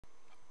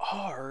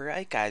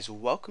Alright guys,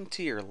 welcome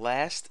to your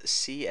last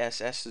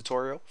CSS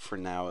tutorial, for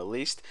now at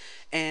least.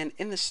 And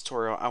in this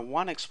tutorial I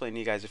want to explain to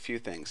you guys a few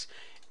things.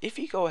 If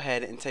you go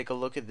ahead and take a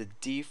look at the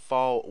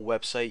default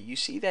website, you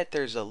see that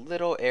there's a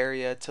little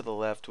area to the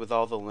left with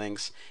all the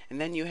links,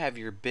 and then you have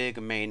your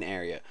big main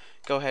area.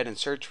 Go ahead and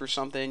search for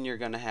something, you're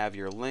going to have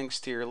your links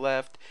to your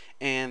left,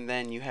 and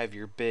then you have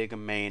your big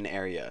main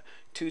area,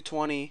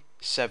 220,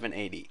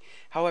 780.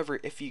 However,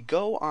 if you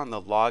go on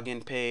the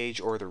login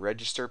page or the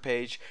register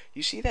page,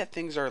 you see that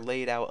things are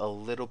laid out a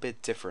little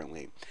bit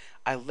differently.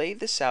 I laid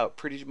this out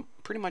pretty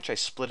much. I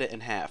split it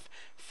in half.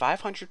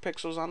 500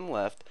 pixels on the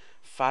left,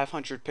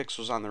 500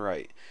 pixels on the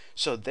right.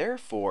 So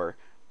therefore,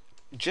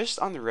 just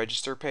on the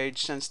register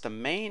page, since the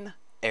main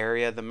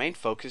area, the main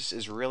focus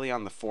is really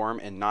on the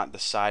form and not the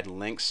side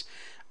links,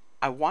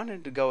 I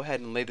wanted to go ahead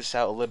and lay this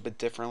out a little bit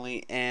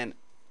differently. And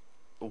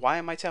why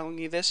am I telling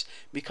you this?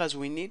 Because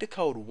we need to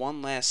code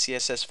one last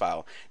CSS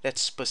file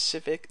that's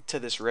specific to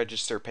this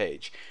register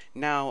page.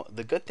 Now,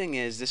 the good thing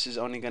is this is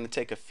only going to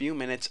take a few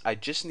minutes. I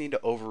just need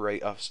to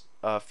overwrite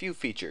a few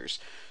features.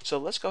 So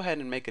let's go ahead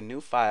and make a new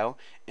file,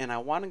 and I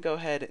want to go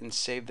ahead and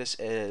save this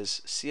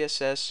as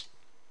CSS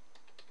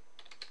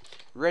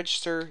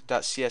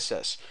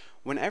register.css.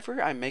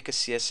 Whenever I make a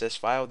CSS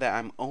file that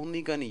I'm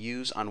only going to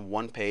use on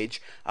one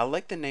page, I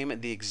like to name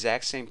it the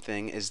exact same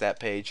thing as that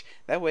page.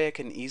 That way I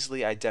can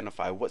easily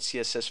identify what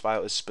CSS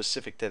file is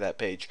specific to that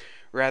page,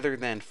 rather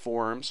than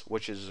forms,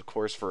 which is of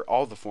course for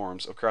all the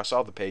forms across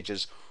all the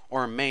pages,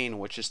 or main,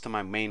 which is to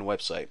my main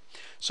website.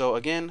 So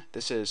again,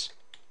 this is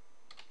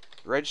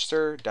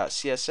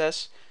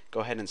register.css. Go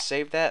ahead and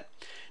save that.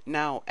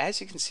 Now,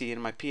 as you can see in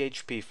my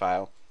PHP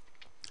file,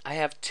 I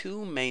have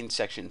two main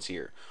sections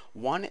here.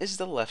 One is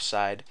the left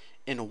side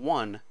and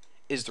one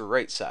is the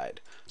right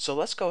side. So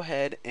let's go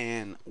ahead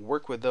and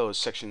work with those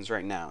sections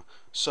right now.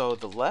 So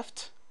the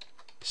left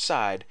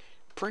side,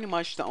 pretty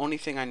much the only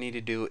thing I need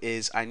to do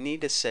is I need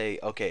to say,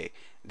 okay,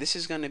 this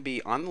is going to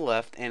be on the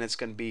left and it's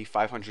going to be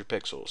 500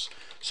 pixels.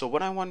 So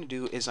what I want to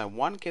do is I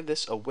want to give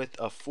this a width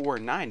of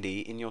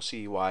 490, and you'll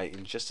see why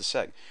in just a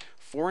sec.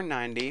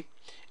 490,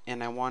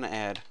 and I want to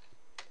add,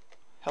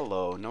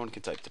 hello, no one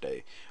can type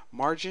today,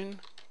 margin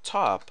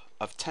top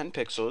of 10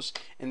 pixels,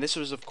 and this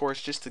was of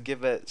course just to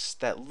give it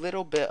that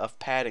little bit of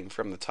padding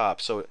from the top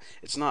so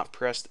it's not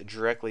pressed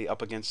directly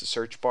up against the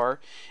search bar.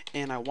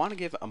 And I want to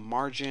give a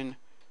margin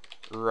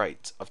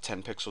right of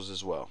 10 pixels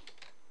as well.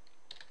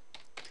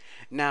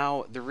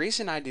 Now, the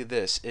reason I do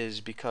this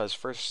is because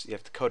first you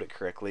have to code it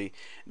correctly.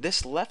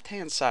 This left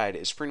hand side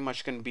is pretty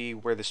much going to be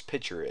where this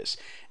picture is.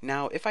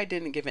 Now, if I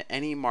didn't give it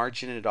any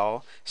margin at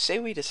all, say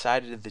we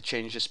decided to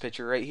change this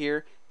picture right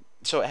here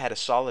so it had a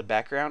solid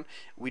background,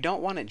 we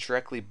don't want it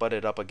directly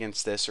butted up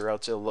against this or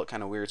else it'll look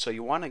kind of weird, so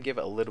you want to give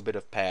it a little bit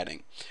of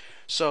padding.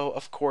 So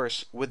of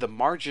course, with the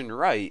margin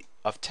right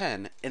of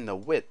 10 and the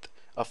width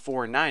of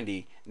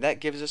 490, that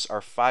gives us our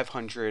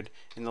 500,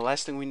 and the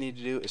last thing we need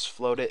to do is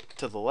float it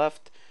to the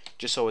left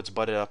just so it's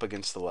butted up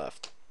against the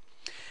left.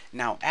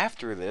 Now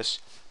after this,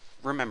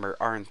 remember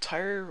our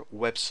entire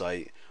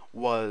website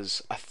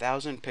was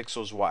 1000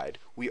 pixels wide.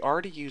 We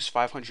already used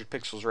 500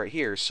 pixels right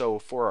here, so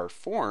for our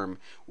form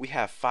we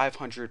have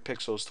 500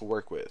 pixels to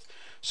work with.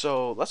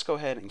 So let's go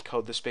ahead and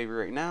code this baby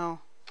right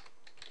now.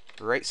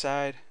 Right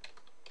side.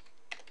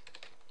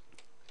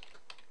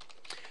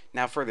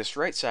 Now for this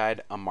right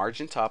side, a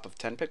margin top of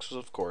 10 pixels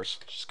of course.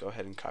 Just go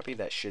ahead and copy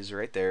that shiz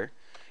right there.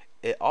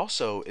 It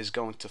also is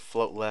going to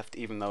float left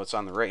even though it's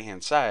on the right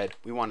hand side.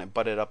 We want it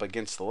butted up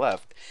against the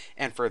left.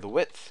 And for the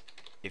width,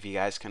 if you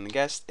guys can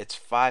guess, it's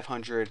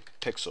 500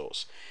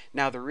 pixels.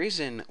 Now the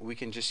reason we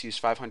can just use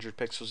 500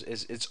 pixels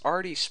is it's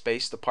already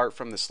spaced apart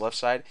from this left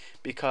side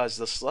because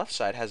this left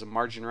side has a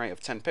margin right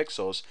of 10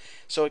 pixels,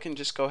 so it can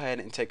just go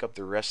ahead and take up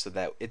the rest of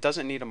that. It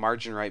doesn't need a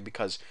margin right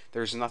because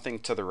there's nothing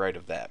to the right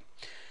of that.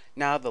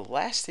 Now the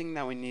last thing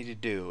that we need to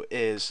do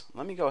is,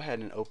 let me go ahead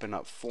and open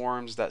up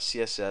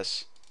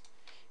forms.css,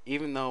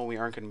 even though we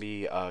aren't going to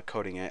be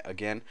coding it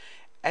again.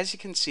 As you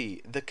can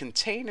see, the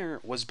container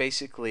was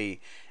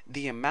basically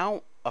the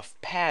amount of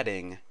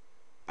padding,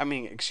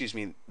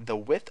 the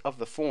width of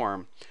the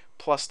form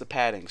plus the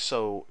padding.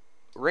 So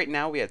right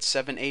now we had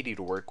 780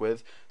 to work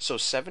with, so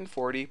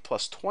 740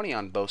 plus 20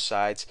 on both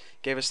sides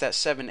gave us that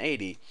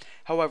 780.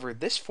 However,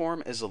 this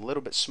form is a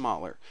little bit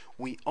smaller.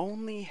 We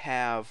only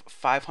have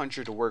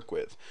 500 to work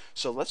with.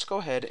 So let's go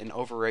ahead and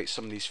overwrite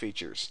some of these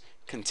features.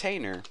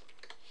 Container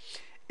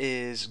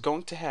is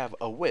going to have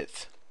a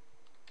width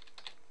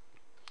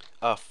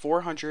of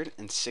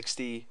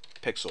 460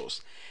 pixels.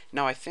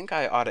 Now I think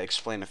I ought to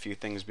explain a few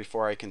things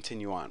before I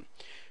continue on.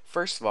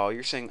 First of all,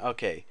 you're saying,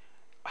 okay,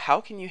 how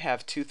can you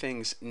have two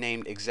things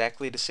named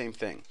exactly the same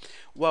thing?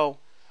 Well,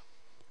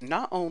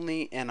 not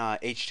only in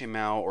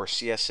HTML or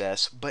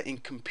CSS, but in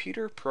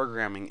computer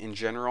programming in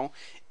general,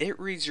 it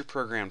reads your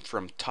program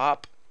from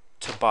top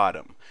to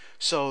bottom.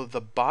 So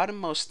the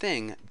bottommost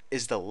thing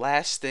is the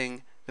last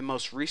thing the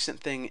most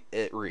recent thing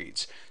it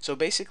reads. So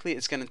basically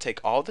it's going to take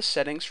all the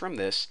settings from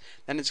this,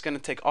 then it's going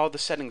to take all the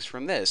settings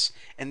from this,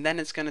 and then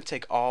it's going to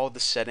take all the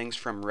settings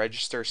from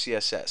register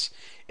CSS.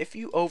 If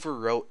you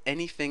overwrote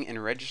anything in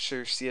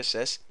register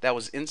CSS that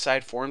was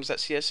inside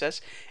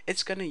forms.css,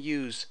 it's going to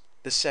use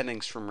the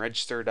settings from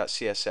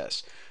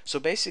register.css. So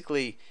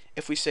basically,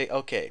 if we say,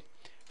 okay,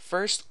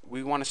 first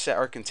we want to set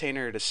our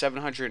container to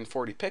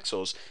 740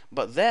 pixels,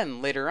 but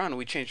then later on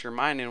we change our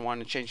mind and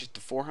want to change it to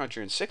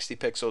 460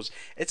 pixels,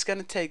 it's going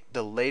to take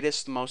the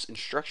latest most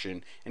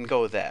instruction and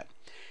go with that.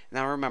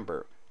 Now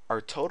remember,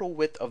 our total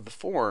width of the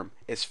form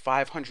is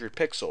 500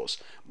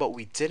 pixels, but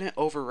we didn't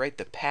overwrite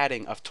the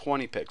padding of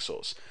 20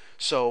 pixels.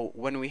 So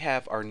when we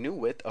have our new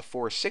width of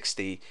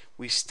 460,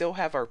 we still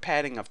have our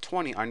padding of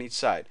 20 on each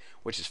side,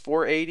 which is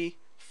 480,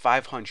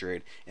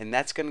 500, and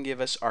that's going to give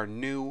us our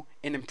new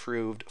and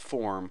improved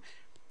form,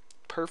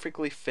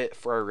 perfectly fit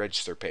for our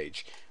register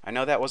page. I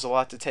know that was a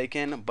lot to take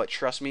in, but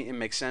trust me, it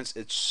makes sense.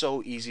 It's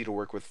so easy to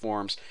work with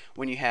forms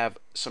when you have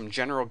some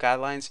general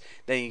guidelines,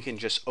 then you can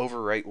just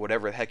overwrite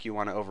whatever the heck you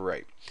want to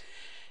overwrite.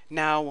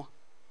 Now,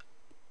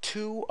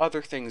 two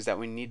other things that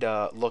we need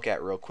to look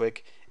at real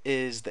quick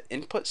is the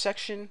input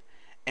section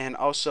and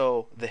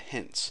also the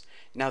hints.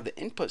 Now the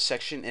input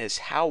section is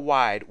how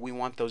wide we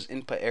want those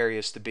input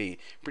areas to be,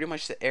 pretty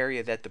much the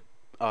area that the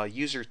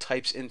user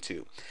types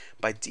into.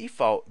 By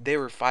default they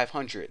were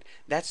 500.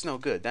 That's no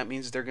good. That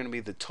means they're going to be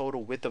the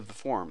total width of the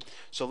form.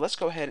 So let's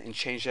go ahead and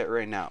change that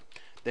right now.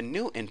 The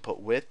new input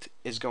width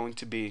is going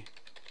to be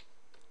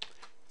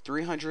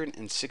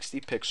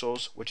 360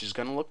 pixels, which is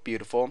going to look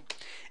beautiful.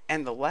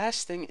 And the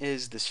last thing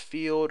is this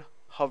field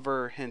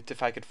hover hint,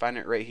 if I could find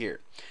it right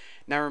here.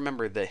 Now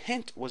remember, the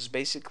hint was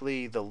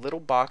basically the little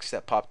box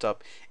that popped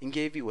up and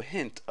gave you a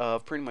hint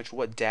of pretty much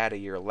what data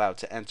you're allowed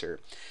to enter.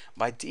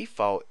 By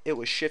default, it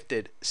was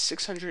shifted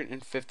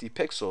 650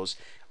 pixels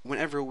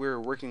whenever we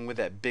were working with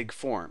that big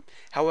form.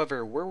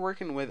 However, we're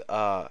working with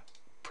a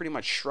pretty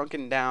much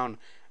shrunken down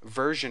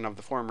version of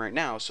the form right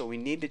now, so we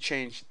need to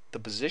change the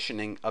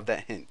positioning of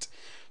that hint.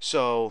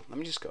 So let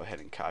me just go ahead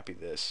and copy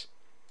this.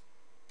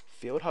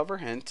 Field hover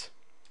hint.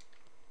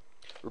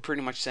 We're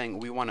pretty much saying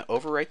we want to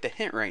overwrite the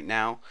hint right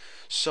now,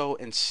 so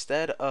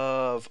instead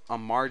of a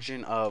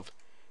margin of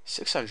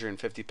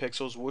 650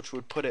 pixels, which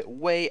would put it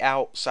way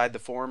outside the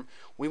form,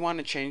 we want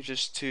to change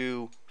this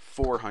to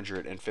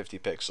 450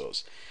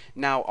 pixels.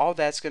 Now all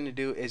that's going to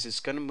do is it's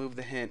going to move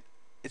the hint.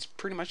 It's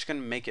pretty much going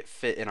to make it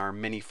fit in our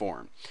mini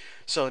form.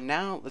 So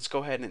now let's go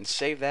ahead and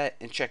save that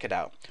and check it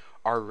out.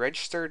 Our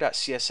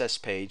register.css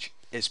page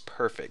is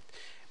perfect.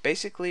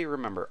 Basically,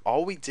 remember,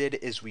 all we did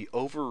is we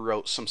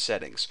overwrote some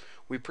settings.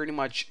 We pretty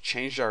much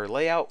changed our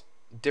layout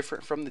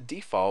different from the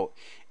default,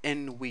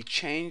 and we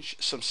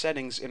changed some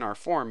settings in our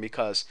form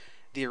because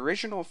the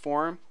original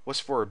form was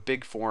for a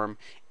big form,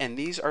 and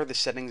these are the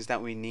settings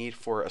that we need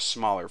for a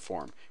smaller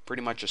form.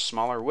 Pretty much a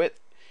smaller width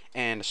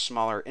and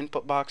smaller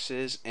input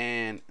boxes,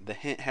 and the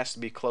hint has to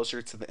be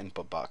closer to the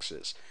input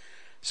boxes.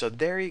 So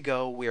there you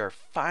go, we are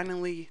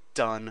finally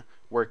done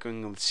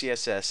working with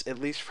CSS, at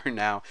least for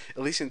now,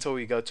 at least until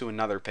we go to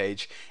another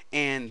page.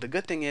 And the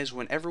good thing is,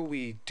 whenever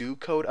we do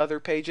code other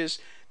pages,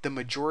 the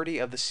majority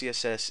of the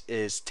CSS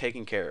is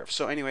taken care of.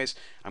 So anyways,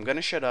 I'm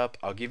gonna shut up,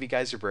 I'll give you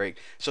guys a break.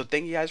 So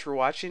thank you guys for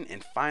watching,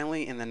 and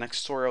finally in the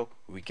next tutorial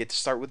we get to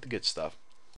start with the good stuff.